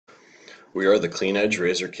We are the Clean Edge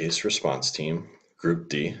Razor Case Response Team, Group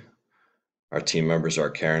D. Our team members are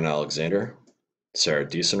Karen Alexander, Sarah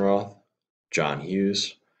Diesenroth, John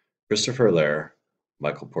Hughes, Christopher Lair,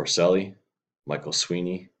 Michael Porcelli, Michael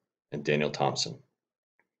Sweeney, and Daniel Thompson.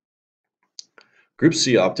 Group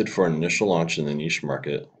C opted for an initial launch in the niche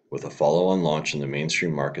market with a follow-on launch in the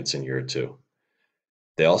mainstream markets in year 2.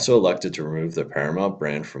 They also elected to remove the Paramount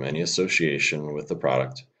brand from any association with the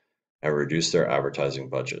product and reduce their advertising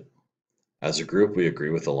budget. As a group, we agree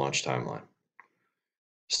with the launch timeline.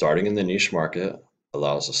 Starting in the niche market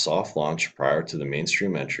allows a soft launch prior to the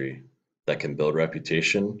mainstream entry that can build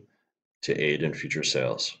reputation to aid in future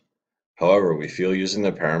sales. However, we feel using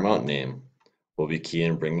the Paramount name will be key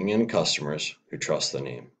in bringing in customers who trust the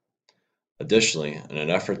name. Additionally, in an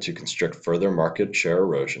effort to constrict further market share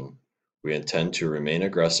erosion, we intend to remain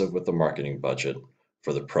aggressive with the marketing budget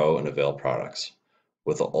for the Pro and Avail products,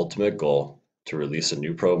 with the ultimate goal to release a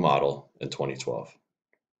new Pro model in 2012.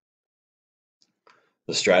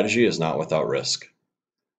 The strategy is not without risk.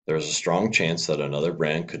 There is a strong chance that another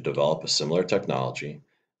brand could develop a similar technology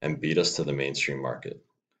and beat us to the mainstream market.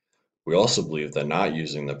 We also believe that not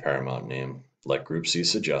using the Paramount name, like Group C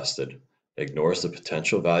suggested, ignores the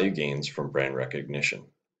potential value gains from brand recognition.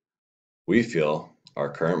 We feel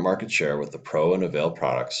our current market share with the Pro and Avail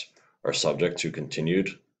products are subject to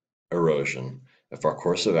continued erosion if our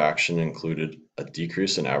course of action included a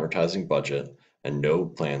decrease in advertising budget and no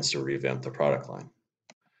plans to revamp the product line.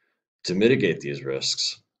 To mitigate these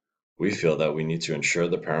risks, we feel that we need to ensure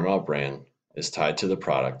the Paramount brand is tied to the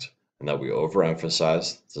product and that we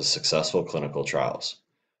overemphasize the successful clinical trials.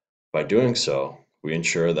 By doing so, we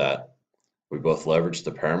ensure that we both leverage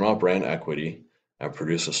the Paramount brand equity and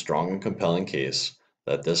produce a strong and compelling case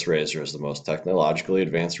that this razor is the most technologically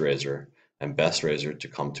advanced razor and best razor to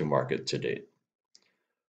come to market to date.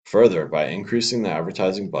 Further, by increasing the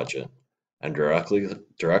advertising budget and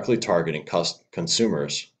directly targeting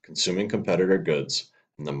consumers consuming competitor goods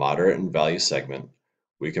in the moderate and value segment,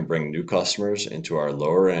 we can bring new customers into our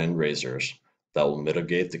lower-end razors that will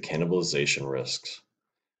mitigate the cannibalization risks.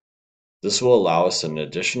 This will allow us an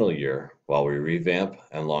additional year while we revamp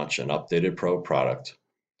and launch an updated Pro product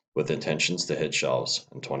with intentions to hit shelves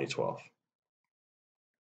in 2012.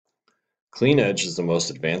 Clean Edge is the most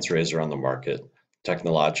advanced razor on the market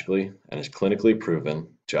technologically and is clinically proven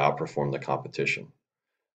to outperform the competition.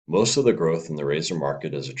 Most of the growth in the razor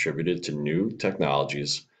market is attributed to new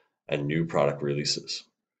technologies and new product releases.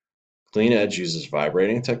 Clean Edge uses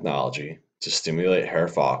vibrating technology to stimulate hair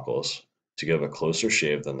follicles to give a closer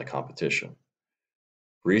shave than the competition.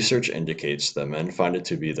 Research indicates that men find it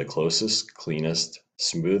to be the closest, cleanest,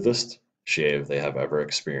 smoothest shave they have ever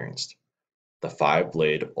experienced. The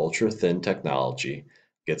 5-blade ultra-thin technology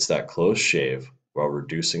gets that close shave while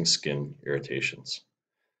reducing skin irritations.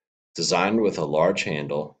 Designed with a large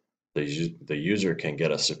handle, the user can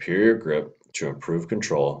get a superior grip to improve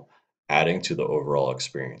control, adding to the overall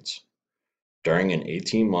experience. During an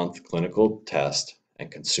 18-month clinical test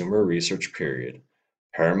and consumer research period,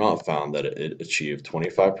 Paramount found that it achieved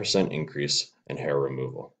 25% increase in hair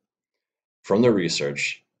removal. From the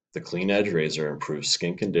research, the Clean Edge razor improves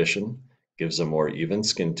skin condition, gives a more even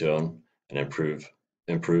skin tone, and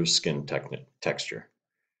improves skin texture.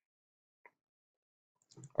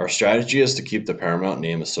 Our strategy is to keep the Paramount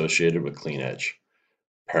name associated with Clean Edge.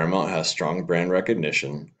 Paramount has strong brand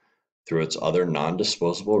recognition through its other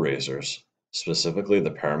non-disposable razors, specifically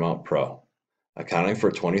the Paramount Pro. Accounting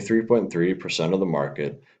for 23.3% of the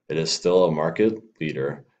market, it is still a market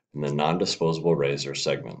leader in the non-disposable razor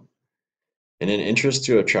segment. In an interest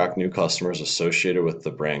to attract new customers associated with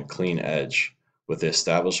the brand Clean Edge, with the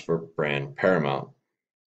established brand Paramount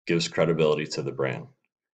gives credibility to the brand.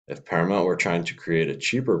 If Paramount were trying to create a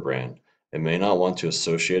cheaper brand, it may not want to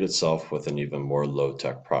associate itself with an even more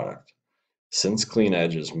low-tech product. Since Clean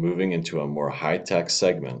Edge is moving into a more high-tech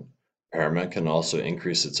segment, Paramount can also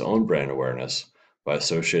increase its own brand awareness by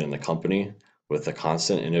associating the company with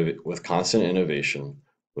constant innovation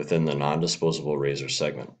within the non-disposable razor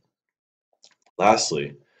segment.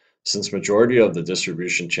 Lastly, since majority of the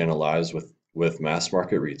distribution channel lies with mass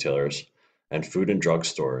market retailers and food and drug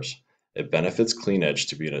stores, it benefits Clean Edge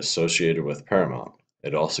to be associated with Paramount.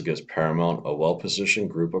 It also gives Paramount a well-positioned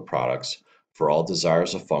group of products for all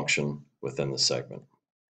desires of function within the segment.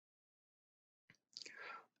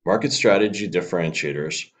 Market strategy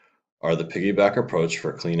differentiators are the piggyback approach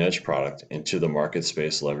for Clean Edge product into the market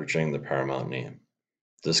space leveraging the Paramount name.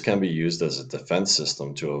 This can be used as a defense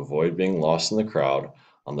system to avoid being lost in the crowd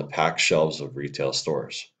on the packed shelves of retail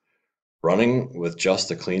stores. Running with just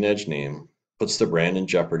the Clean Edge name puts the brand in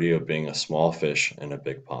jeopardy of being a small fish in a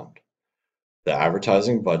big pond. The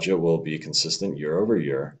advertising budget will be consistent year over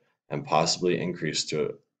year and possibly increase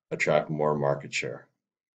to attract more market share.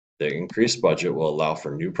 The increased budget will allow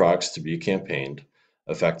for new products to be campaigned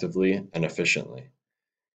effectively and efficiently.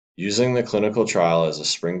 Using the clinical trial as a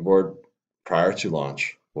springboard prior to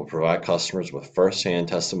launch will provide customers with first-hand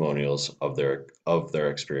testimonials of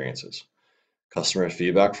their experiences. Customer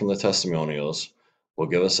feedback from the testimonials will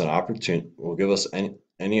give us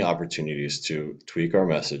any opportunities to tweak our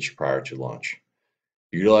message prior to launch.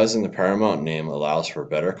 Utilizing the Paramount name allows for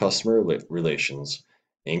better customer relations,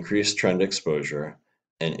 increased trend exposure,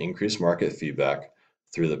 and increased market feedback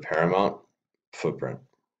through the Paramount footprint.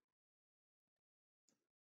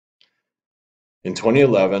 In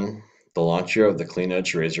 2011, the launch year of the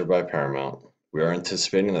CleanEdge Razor by Paramount, we are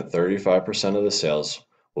anticipating that 35% of the sales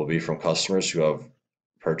will be from customers who have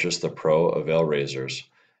purchased the Pro Avail razors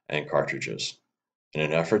and cartridges. In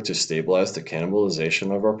an effort to stabilize the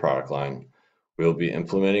cannibalization of our product line, we will be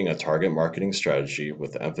implementing a target marketing strategy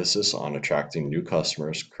with emphasis on attracting new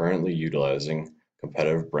customers currently utilizing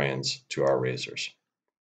competitive brands to our razors.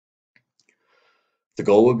 The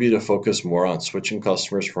goal would be to focus more on switching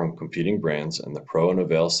customers from competing brands in the Pro and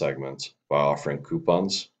Avail segments by offering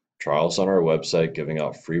coupons, trials on our website giving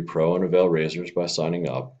out free Pro and Avail razors by signing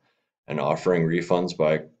up, and offering refunds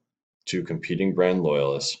to competing brand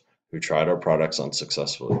loyalists who tried our products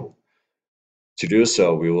unsuccessfully. To do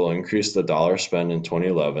so, we will increase the dollar spend in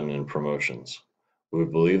 2011 in promotions. We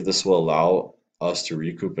believe this will allow us to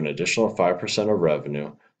recoup an additional 5% of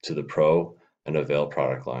revenue to the Pro and Avail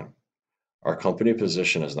product line. Our company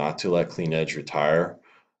position is not to let CleanEdge retire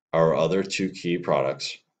our other two key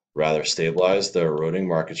products, rather stabilize the eroding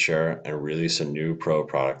market share and release a new Pro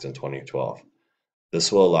product in 2012.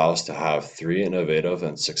 This will allow us to have 3 innovative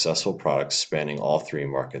and successful products spanning all 3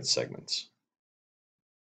 market segments.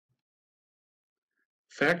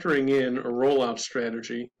 Factoring in a rollout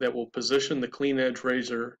strategy that will position the CleanEdge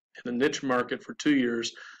razor in the niche market for 2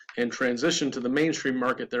 years and transition to the mainstream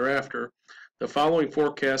market thereafter, the following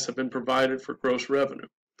forecasts have been provided for gross revenue.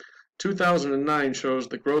 2009 shows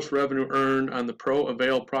the gross revenue earned on the Pro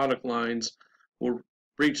Avail product lines will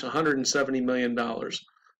reach $170 million.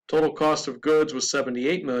 Total cost of goods was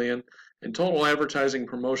 $78 million, and total advertising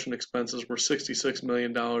promotion expenses were $66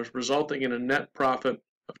 million, resulting in a net profit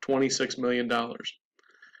of $26 million.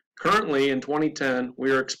 Currently, in 2010,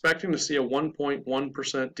 we are expecting to see a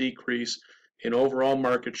 1.1% decrease in overall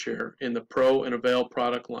market share in the Pro and Avail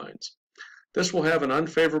product lines. This will have an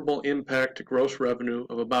unfavorable impact to gross revenue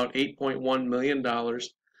of about $8.1 million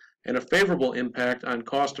and a favorable impact on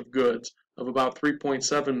cost of goods of about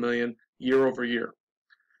 $3.7 million year over year.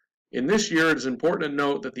 In this year, it is important to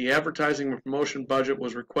note that the advertising and promotion budget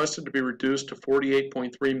was requested to be reduced to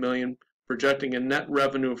 $48.3 million, projecting a net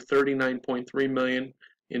revenue of $39.3 million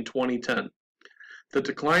in 2010. The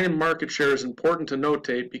decline in market share is important to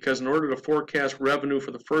notate because in order to forecast revenue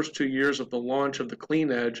for the first 2 years of the launch of the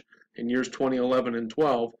CleanEdge in years 2011 and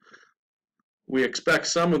 12, we expect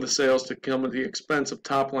some of the sales to come at the expense of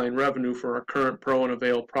top-line revenue for our current Pro and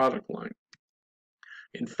Avail product line.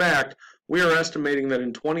 In fact, we are estimating that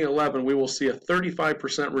in 2011 we will see a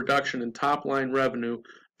 35% reduction in top-line revenue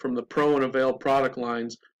from the Pro and Avail product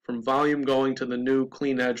lines from volume going to the new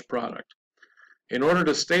CleanEdge product. In order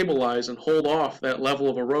to stabilize and hold off that level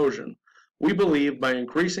of erosion, we believe by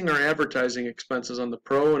increasing our advertising expenses on the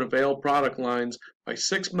Pro and Avail product lines by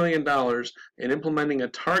 $6 million and implementing a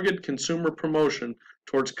target consumer promotion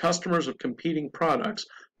towards customers of competing products,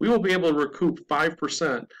 we will be able to recoup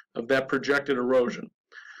 5% of that projected erosion.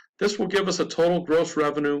 This will give us a total gross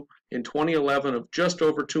revenue in 2011 of just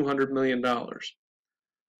over $200 million.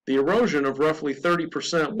 The erosion of roughly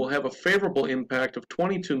 30% will have a favorable impact of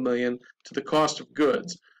 $22 million to the cost of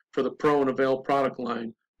goods for the Pro and Avail product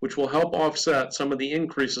line, which will help offset some of the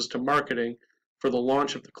increases to marketing for the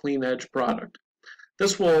launch of the CleanEdge product.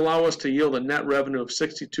 This will allow us to yield a net revenue of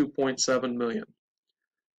 $62.7 million.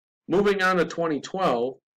 Moving on to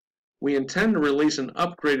 2012, we intend to release an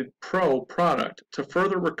upgraded Pro product to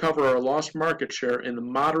further recover our lost market share in the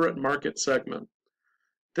moderate market segment.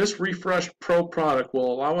 This refreshed Pro product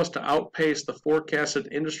will allow us to outpace the forecasted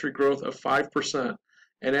industry growth of 5%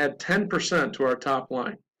 and add 10% to our top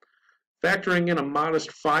line. Factoring in a modest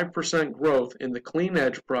 5% growth in the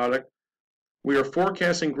CleanEdge product, we are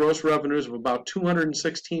forecasting gross revenues of about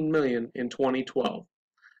 $216 million in 2012,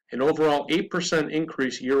 an overall 8%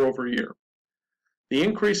 increase year over year. The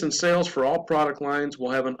increase in sales for all product lines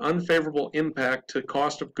will have an unfavorable impact to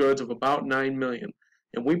cost of goods of about $9 million,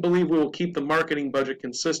 and we believe we will keep the marketing budget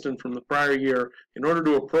consistent from the prior year in order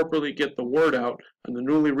to appropriately get the word out on the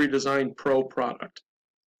newly redesigned Pro product.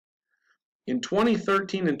 In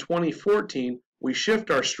 2013 and 2014, we shift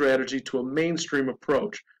our strategy to a mainstream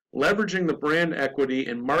approach, leveraging the brand equity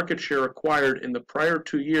and market share acquired in the prior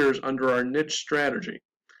 2 years under our niche strategy.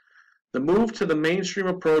 The move to the mainstream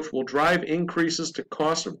approach will drive increases to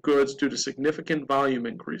cost of goods due to significant volume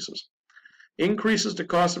increases. Increases to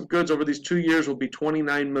cost of goods over these 2 years will be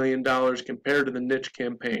 $29 million compared to the niche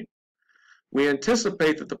campaign. We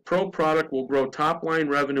anticipate that the Pro product will grow top-line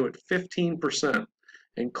revenue at 15%,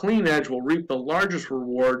 and Clean Edge will reap the largest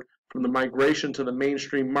reward from the migration to the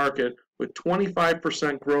mainstream market with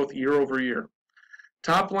 25% growth year over year.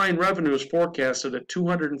 Top-line revenue is forecasted at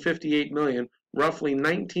 $258 million, roughly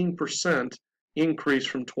 19% increase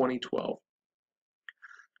from 2012.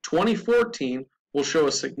 2014 will show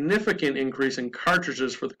a significant increase in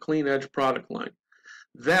cartridges for the Clean Edge product line.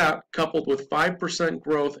 That, coupled with 5%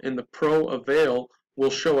 growth in the Pro Avail, will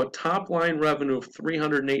show a top-line revenue of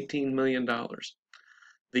 $318 million.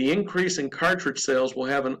 The increase in cartridge sales will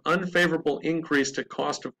have an unfavorable increase to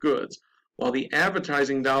cost of goods, while the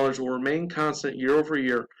advertising dollars will remain constant year over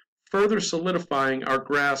year, further solidifying our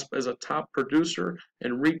grasp as a top producer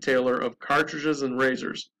and retailer of cartridges and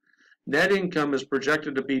razors. Net income is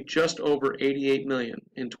projected to be just over $88 million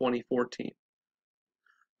in 2014.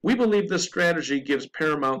 We believe this strategy gives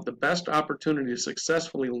Paramount the best opportunity to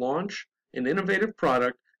successfully launch an innovative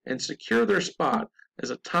product and secure their spot as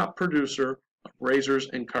a top producer of razors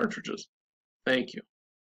and cartridges. Thank you.